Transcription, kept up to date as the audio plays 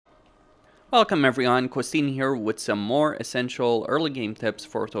Welcome everyone, Christine here with some more essential early game tips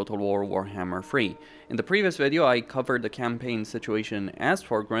for Total War Warhammer 3. In the previous video I covered the campaign situation as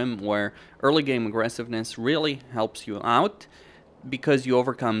for Grim, where early game aggressiveness really helps you out because you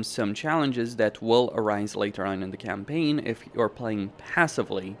overcome some challenges that will arise later on in the campaign if you're playing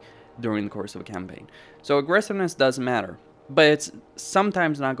passively during the course of a campaign. So aggressiveness does matter. But it's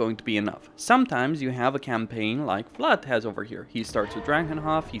sometimes not going to be enough. Sometimes you have a campaign like Vlad has over here. He starts with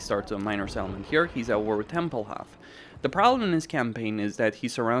Dragonhof, he starts a minor settlement here, he's at war with Templehof. The problem in his campaign is that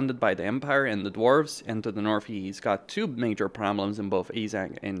he's surrounded by the Empire and the Dwarves, and to the north he's got two major problems in both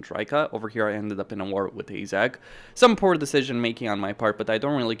Azag and Trika. Over here I ended up in a war with Azag. Some poor decision making on my part, but I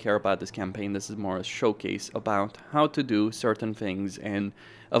don't really care about this campaign. This is more a showcase about how to do certain things and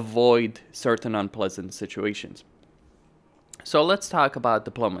avoid certain unpleasant situations. So let's talk about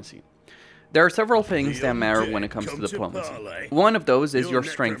diplomacy. There are several things that matter when it comes to diplomacy. One of those is your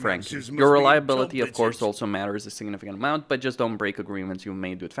strength ranking. Your reliability, of course, also matters a significant amount, but just don't break agreements you've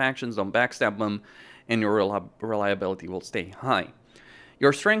made with factions, don't backstab them, and your reliability will stay high.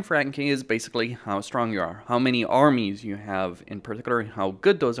 Your strength ranking is basically how strong you are, how many armies you have in particular, how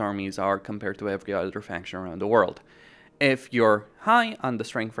good those armies are compared to every other faction around the world. If you're high on the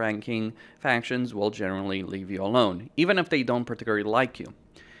strength ranking, factions will generally leave you alone, even if they don't particularly like you.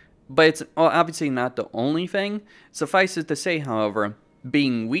 But it's obviously not the only thing. Suffice it to say, however,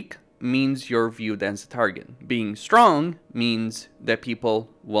 being weak means you're viewed as a target. Being strong means that people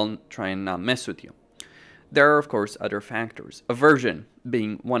will try and not mess with you. There are, of course, other factors, aversion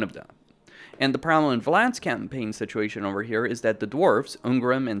being one of them. And the problem in Vlad's campaign situation over here is that the dwarves,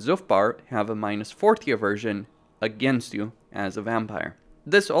 Ungrim and Zufbar, have a -40 aversion against you as a vampire.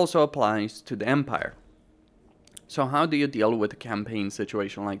 This also applies to the Empire. So how do you deal with a campaign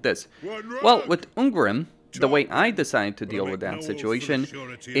situation like this? Well, with Ungrim, the way I decided to deal with that situation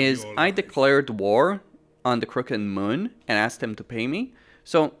is I declared war on the Crooked Moon and asked him to pay me.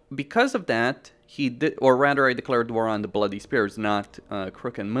 So because of that, he did, or rather I declared war on the Bloody Spears, not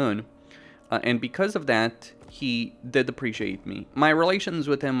Crooked Moon. And because of that, he did appreciate me. My relations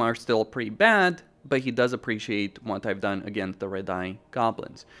with him are still pretty bad, but he does appreciate what I've done against the Red Eye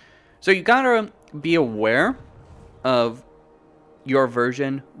Goblins. So you gotta be aware of your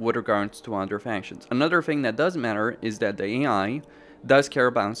version with regards to other factions. Another thing that does matter is that the AI does care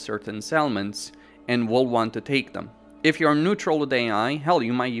about certain settlements and will want to take them. If you're neutral with the AI, hell,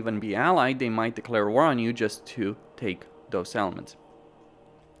 you might even be allied, they might declare war on you just to take those settlements.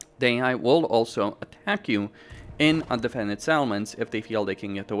 The AI will also attack you in undefended settlements if they feel they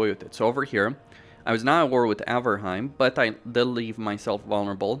can get away with it. So over here, I was not at war with Averheim, but I did leave myself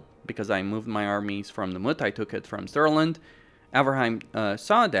vulnerable because I moved my armies from the Mut. I took it from Stirland. Averheim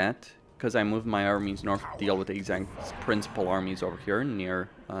saw that because I moved my armies north to deal with the exact principal armies over here near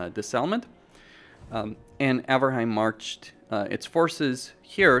the settlement. And Averheim marched its forces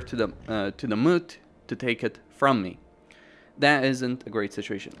here to the Mut to take it from me. That isn't a great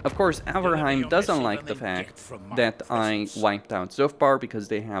situation. Of course, Averheim doesn't like the fact that I wiped out Zufbar because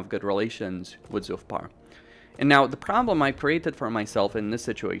they have good relations with Zufbar. And now the problem I created for myself in this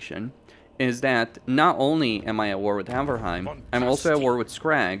situation is that not only am I at war with Averheim, I'm also at war with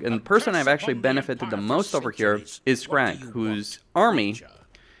Scrag. And the person I've actually benefited the most over here is Scrag, whose army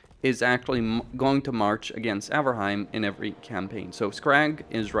is actually going to march against Averheim in every campaign. So Scrag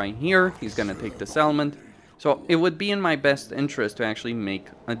is right here. He's going to take the settlement. So it would be in my best interest to actually make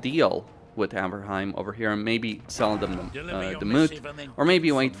a deal with Averheim over here and maybe sell them the Moot, or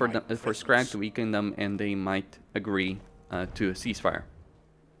maybe wait for Scrag to weaken them and they might agree to a ceasefire.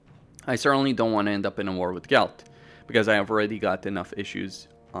 I certainly don't want to end up in a war with Gelt because I have already got enough issues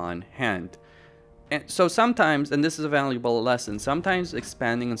on hand. And so sometimes, and this is a valuable lesson, sometimes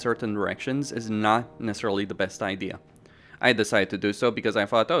expanding in certain directions is not necessarily the best idea. I decided to do so because I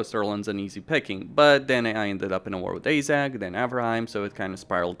thought, oh, Stirland's an easy picking. But then I ended up in a war with Azag, then Averheim, so it kind of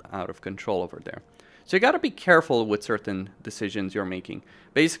spiraled out of control over there. So you gotta be careful with certain decisions you're making.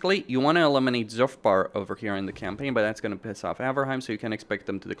 Basically, you want to eliminate Zufbar over here in the campaign, but that's going to piss off Averheim, so you can expect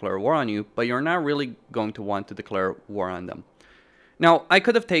them to declare war on you, but you're not really going to want to declare war on them. Now, I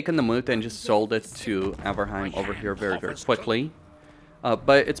could have taken the Moot and just sold it to Averheim over here very, very quickly.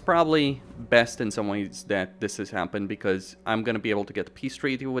 But it's probably best in some ways that this has happened because I'm going to be able to get a peace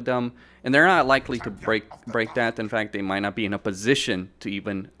treaty with them. And they're not likely to break that. In fact, they might not be in a position to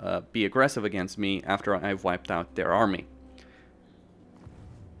even be aggressive against me after I've wiped out their army.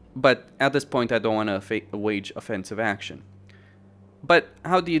 But at this point, I don't want to wage offensive action. But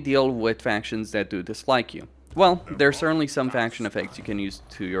how do you deal with factions that do dislike you? Well, there's certainly some faction effects you can use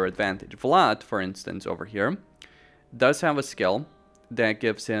to your advantage. Vlad, for instance, over here, does have a skill that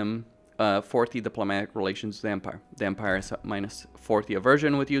gives him 40 diplomatic relations with the Empire. The Empire has minus 40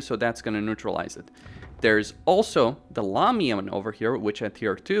 aversion with you, so that's going to neutralize it. There's also the Lamian over here, which at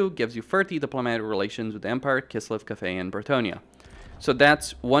tier 2 gives you 30 diplomatic relations with the Empire, Kislev, Cathay, and Bretonnia. So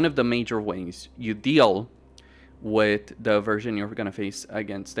that's one of the major ways you deal with the aversion you're going to face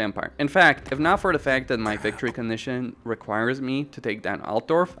against the Empire. In fact, if not for the fact that my victory condition requires me to take down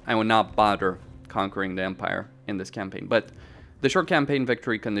Altdorf, I would not bother conquering the Empire in this campaign. But the short campaign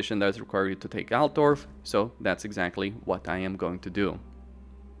victory condition does require you to take Altdorf, so that's exactly what I am going to do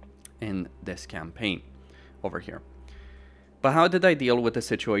in this campaign over here. But how did I deal with the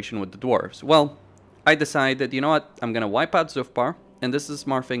situation with the dwarves? Well, I decided, you know what, I'm going to wipe out Zufbar, and this is a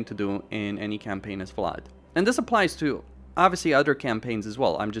smart thing to do in any campaign as Vlad. And this applies to, obviously, other campaigns as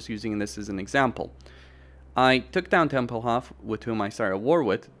well. I'm just using this as an example. I took down Tempelhof, with whom I started a war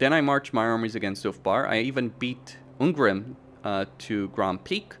with. Then I marched my armies against Zufbar. I even beat Ungrim to Grand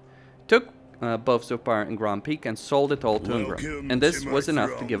Peak. Took both Zufbar and Grand Peak and sold it all to Ungrim. And this was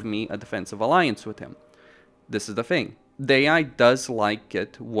enough to give me a defensive alliance with him. This is the thing. The AI does like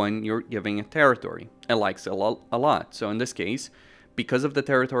it when you're giving it territory. It likes it a lot. So in this case, because of the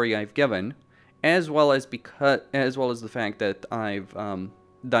territory I've given, as well as the fact that I've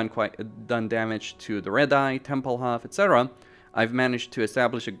done damage to the Red Eye, Tempelhof, etc., I've managed to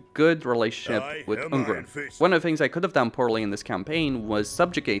establish a good relationship with Ungrim. One of the things I could have done poorly in this campaign was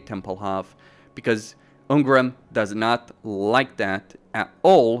subjugate Tempelhof, because Ungrim does not like that at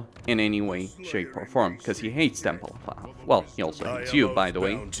all in any way, shape, or form, because he hates Tempelhof. Well, he also hates you, by the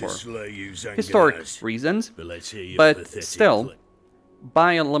way, for historic reasons, but still,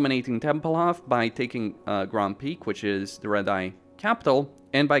 by eliminating Tempelhof, by taking Grand Peak, which is the Red Eye capital,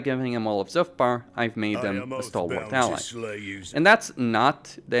 and by giving him all of Zufbar, I've made them a stalwart ally. And that's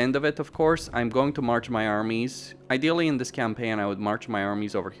not the end of it, of course. I'm going to march my armies. Ideally, in this campaign, I would march my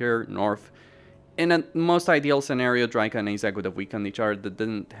armies over here, north. In a most ideal scenario, Draika and Azag would have weakened each other. That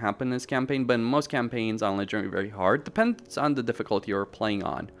didn't happen in this campaign, but in most campaigns on Legendary Very Hard, depends on the difficulty you're playing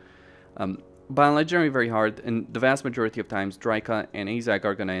on. But on Legendary Very Hard, in the vast majority of times, Draika and Azag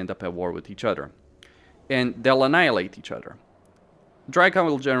are going to end up at war with each other. And they'll annihilate each other. Draika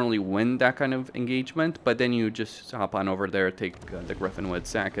will generally win that kind of engagement, but then you just hop on over there, take the Griffinwood,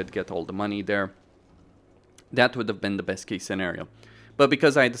 sack it, get all the money there. That would have been the best case scenario. But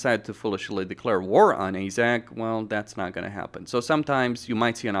because I decided to foolishly declare war on Azag, well, that's not going to happen. So sometimes you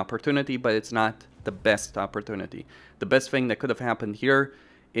might see an opportunity, but it's not the best opportunity. The best thing that could have happened here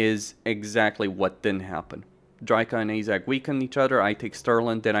is exactly what didn't happen. Draika and Azag weaken each other. I take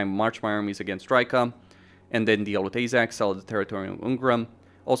Stirland, then I march my armies against Draika, and then deal with Azag, sell the territory of Ungrim.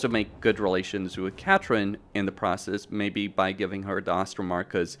 Also make good relations with Catherine in the process, maybe by giving her the Ostermark,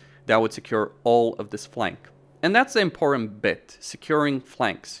 because that would secure all of this flank. And that's the important bit, securing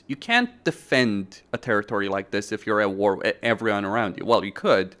flanks. You can't defend a territory like this if you're at war with everyone around you. Well, you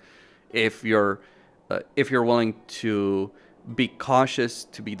could if you're willing to be cautious,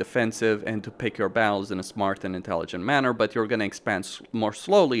 to be defensive, and to pick your battles in a smart and intelligent manner, but you're going to expand more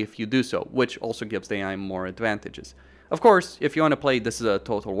slowly if you do so, which also gives the AI more advantages. Of course, if you want to play this is a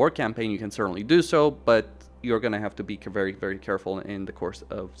total war campaign, you can certainly do so, but you're going to have to be very, very careful in the course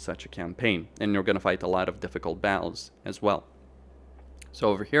of such a campaign, and you're going to fight a lot of difficult battles as well. So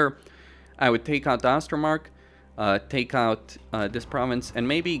over here, I would take out the Ostermark, take out this province, and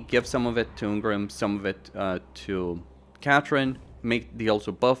maybe give some of it to Ungrim, some of it to Catherine, make deals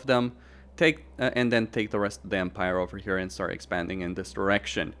with both of them, and then take the rest of the empire over here and start expanding in this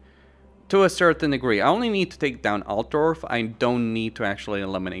direction. To a certain degree, I only need to take down Altdorf. I don't need to actually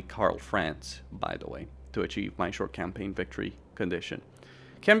eliminate Karl Franz, by the way, to achieve my short campaign victory condition.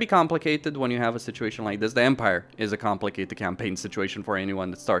 Can be complicated when you have a situation like this. The Empire is a complicated campaign situation for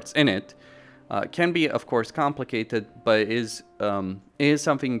anyone that starts in it. Can be, of course, complicated, but is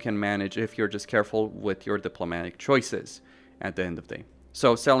something you can manage if you're just careful with your diplomatic choices at the end of the day.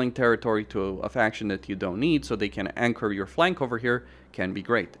 So selling territory to a faction that you don't need so they can anchor your flank over here can be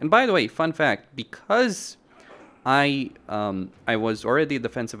great. And by the way, fun fact, because I was already a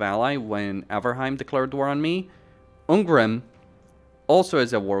defensive ally when Averheim declared war on me, Ungrim also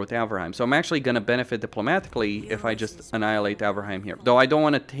is at war with Averheim. So I'm actually going to benefit diplomatically if I just annihilate Averheim here. Though I don't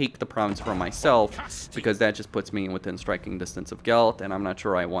want to take the province for myself, because that just puts me within striking distance of Gelt, and I'm not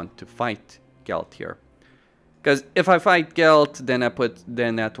sure I want to fight Gelt here. Because if I fight Gelt, then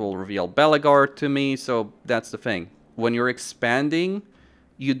that will reveal Belegar to me, so that's the thing. When you're expanding,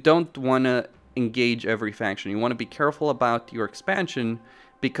 you don't want to engage every faction. You want to be careful about your expansion,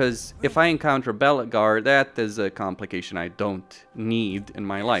 because if I encounter Belegar, that is a complication I don't need in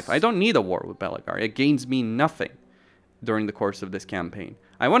my life. I don't need a war with Belegar. It gains me nothing during the course of this campaign.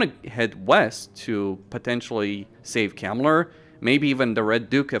 I want to head west to potentially save Camler, maybe even the Red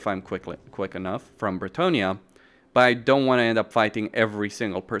Duke if I'm quick enough from Bretonnia, but I don't want to end up fighting every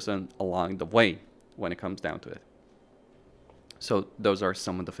single person along the way when it comes down to it. So those are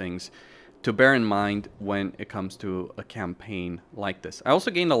some of the things to bear in mind when it comes to a campaign like this. I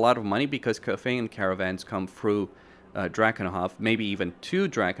also gained a lot of money because Cafe caravans come through Drakenhof, maybe even 2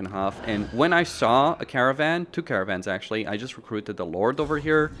 Drakenhof, and when I saw a caravan, 2 caravans actually, I just recruited the Lord over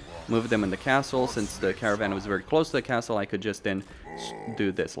here, moved them in the castle. Since the caravan was very close to the castle, I could just then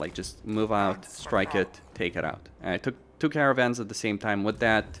do this, like just move out, strike it, take it out. And I took 2 caravans at the same time with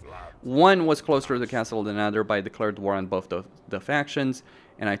that. One was closer to the castle than another, but I declared war on both the factions,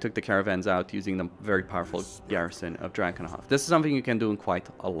 and I took the caravans out using the very powerful garrison of Drakenhof. This is something you can do in quite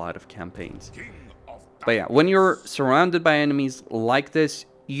a lot of campaigns. But yeah, when you're surrounded by enemies like this,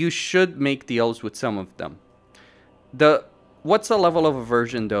 you should make deals with some of them. What's the level of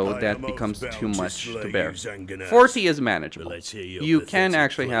aversion, though, that becomes too much to bear? 40 is manageable. You can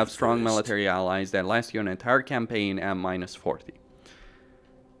actually have strong military allies that last you an entire campaign at minus 40.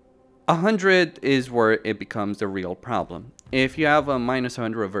 100 is where it becomes the real problem. If you have a minus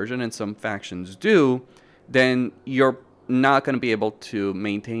 100 aversion, and some factions do, then you're not going to be able to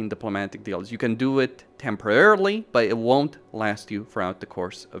maintain diplomatic deals. You can do it temporarily, but it won't last you throughout the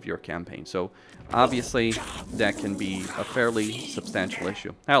course of your campaign. So obviously that can be a fairly substantial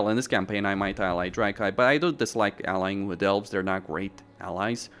issue. Hell, in this campaign I might ally Drakai, but I do dislike allying with elves. They're not great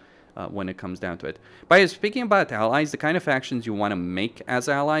allies when it comes down to it. But speaking about allies, the kind of factions you want to make as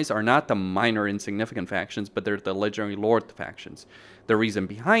allies are not the minor insignificant factions, but they're the Legendary Lord factions. The reason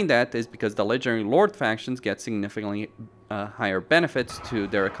behind that is because the Legendary Lord factions get significantly higher benefits to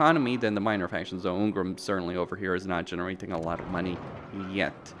their economy than the minor factions. Though Ungrim certainly over here is not generating a lot of money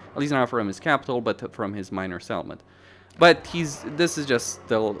yet. At least not from his capital, but from his minor settlement. But this is just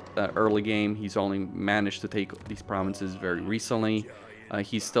still early game. He's only managed to take these provinces very recently.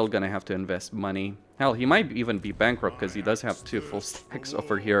 He's still going to have to invest money. Hell, he might even be bankrupt because he does have 2 full stacks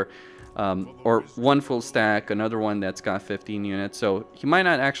over here. Or 1 full stack, another one that's got 15 units. So he might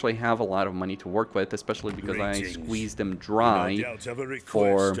not actually have a lot of money to work with, especially because I squeezed him dry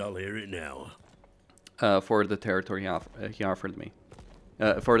for the territory he offered me.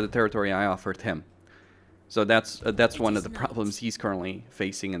 For the territory I offered him. So that's one of the problems he's currently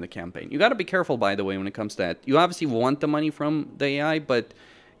facing in the campaign. You got to be careful, by the way, when it comes to that. You obviously want the money from the AI, but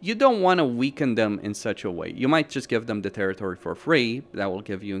you don't want to weaken them in such a way. You might just give them the territory for free. That will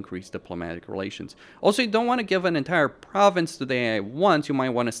give you increased diplomatic relations. Also, you don't want to give an entire province to the AI once. You might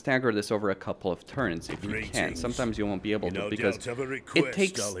want to stagger this over a couple of turns if you can. Sometimes you won't be able to because it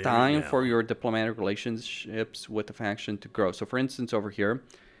takes time for your diplomatic relationships with the faction to grow. So for instance, over here,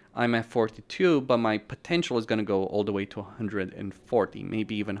 I'm at 42, but my potential is going to go all the way to 140,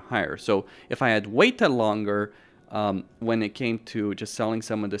 maybe even higher. So if I had waited longer, when it came to just selling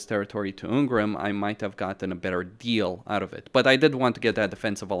some of this territory to Ungrim, I might have gotten a better deal out of it. But I did want to get that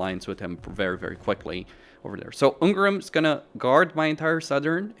defensive alliance with him very, very quickly over there. So Ungrim's going to guard my entire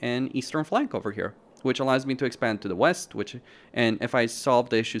southern and eastern flank over here, which allows me to expand to the west. And if I solve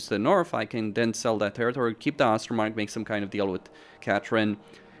the issues to the north, I can then sell that territory, keep the Ostermark, make some kind of deal with Katrin,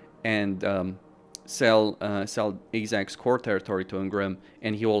 and sell Azak's core territory to Ungrim,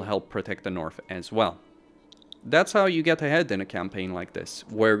 and he will help protect the north as well. That's how you get ahead in a campaign like this,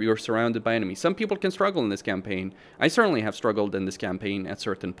 where you're surrounded by enemies. Some people can struggle in this campaign. I certainly have struggled in this campaign at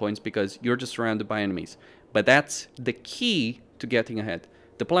certain points because you're just surrounded by enemies. But that's the key to getting ahead.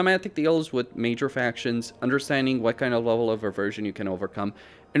 Diplomatic deals with major factions, understanding what kind of level of aversion you can overcome,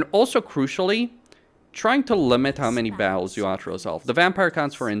 and also, crucially, trying to limit how many battles you auto-resolve. The vampire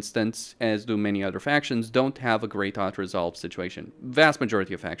counts, for instance, as do many other factions, don't have a great auto-resolve situation. Vast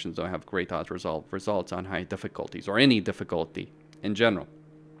majority of factions don't have great auto-resolve results on high difficulties, or any difficulty in general.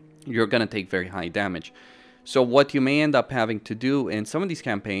 You're going to take very high damage. So what you may end up having to do in some of these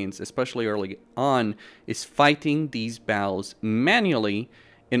campaigns, especially early on, is fighting these battles manually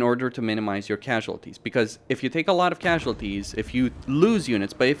in order to minimize your casualties. Because if you take a lot of casualties, if you lose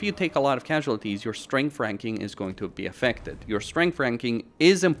units, but if you take a lot of casualties, your strength ranking is going to be affected. Your strength ranking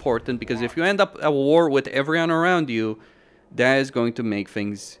is important because if you end up at war with everyone around you, that is going to make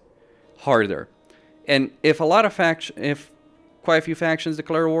things harder. And if quite a few factions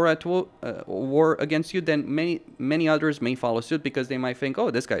declare war against you, then many others may follow suit because they might think,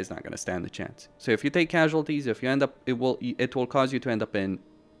 oh, this guy is not going to stand a chance. So if you take casualties, if you end up, it will cause you to end up in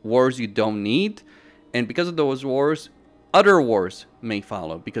wars you don't need, and because of those wars, other wars may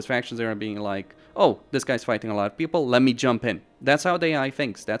follow because factions are being like, oh, this guy's fighting a lot of people, let me jump in. That's how the AI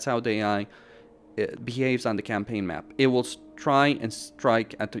thinks. That's how the AI behaves on the campaign map. It will try and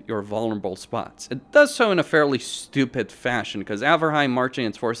strike at your vulnerable spots. It does so in a fairly stupid fashion, because Averheim marching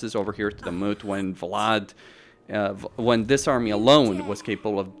its forces over here to the moot when Vlad, when this army alone was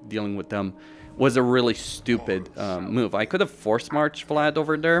capable of dealing with them, was a really stupid move. I could have force marched Vlad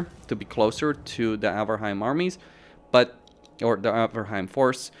over there to be closer to the Averheim armies, or the Averheim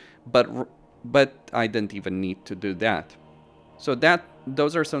force, but I didn't even need to do that. So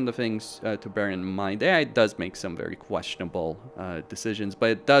those are some of the things to bear in mind. Yeah, it does make some very questionable decisions,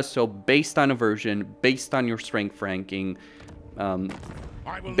 but it does so based on aversion, based on your strength ranking,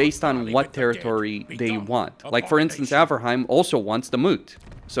 based on what territory they want. Like, for instance, Averheim also wants the moot.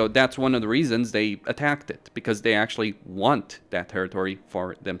 So that's one of the reasons they attacked it, because they actually want that territory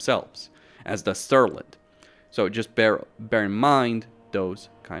for themselves, as does Stirland. So just bear in mind those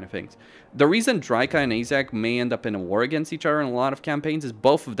kind of things. The reason Draika and Azag may end up in a war against each other in a lot of campaigns is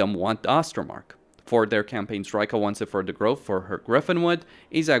both of them want the Ostermark for their campaigns. Draika wants it for the growth for her Griffinwood.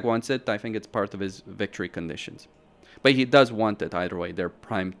 Azag wants it. I think it's part of his victory conditions. But he does want it either way. They're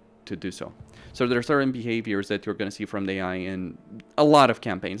primed to do so. So there are certain behaviors that you're going to see from the AI in a lot of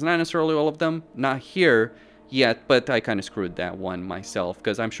campaigns. Not necessarily all of them. Not here yet, but I kind of screwed that one myself,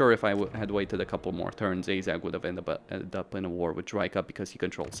 because I'm sure if I had waited a couple more turns, Azag would have ended up in a war with Draika because he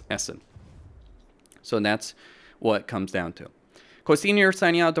controls Essen. So that's what it comes down to. Costin here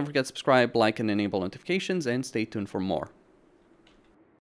signing out. Don't forget to subscribe, like, and enable notifications, and stay tuned for more.